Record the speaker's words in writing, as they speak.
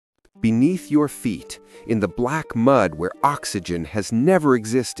Beneath your feet, in the black mud where oxygen has never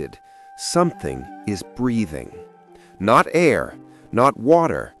existed, something is breathing. Not air, not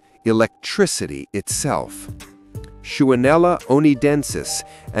water, electricity itself. Shewanella onidensis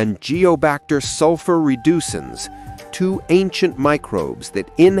and Geobacter sulfur reducens, two ancient microbes that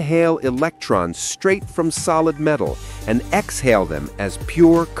inhale electrons straight from solid metal and exhale them as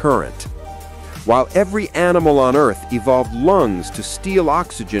pure current. While every animal on Earth evolved lungs to steal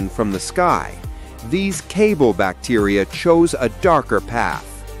oxygen from the sky, these cable bacteria chose a darker path.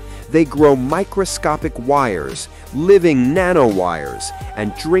 They grow microscopic wires, living nanowires,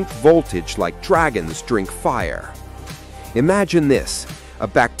 and drink voltage like dragons drink fire. Imagine this, a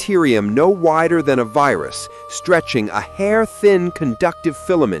bacterium no wider than a virus, stretching a hair-thin conductive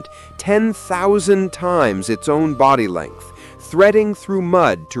filament 10,000 times its own body length, threading through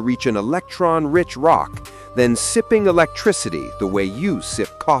mud to reach an electron-rich rock, then sipping electricity the way you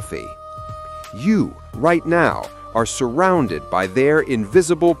sip coffee. You, right now, are surrounded by their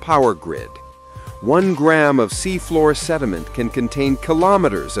invisible power grid. 1 gram of seafloor sediment can contain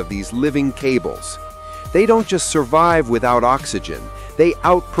kilometers of these living cables. They don't just survive without oxygen, they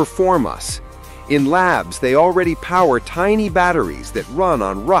outperform us. In labs, they already power tiny batteries that run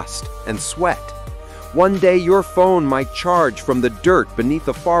on rust and sweat. One day your phone might charge from the dirt beneath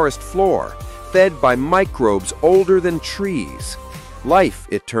the forest floor, fed by microbes older than trees. Life,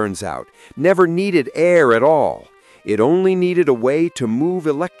 it turns out, never needed air at all. It only needed a way to move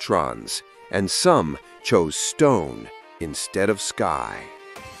electrons, and some chose stone instead of sky.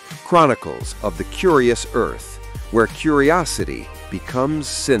 Chronicles of the Curious Earth, where curiosity becomes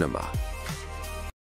cinema.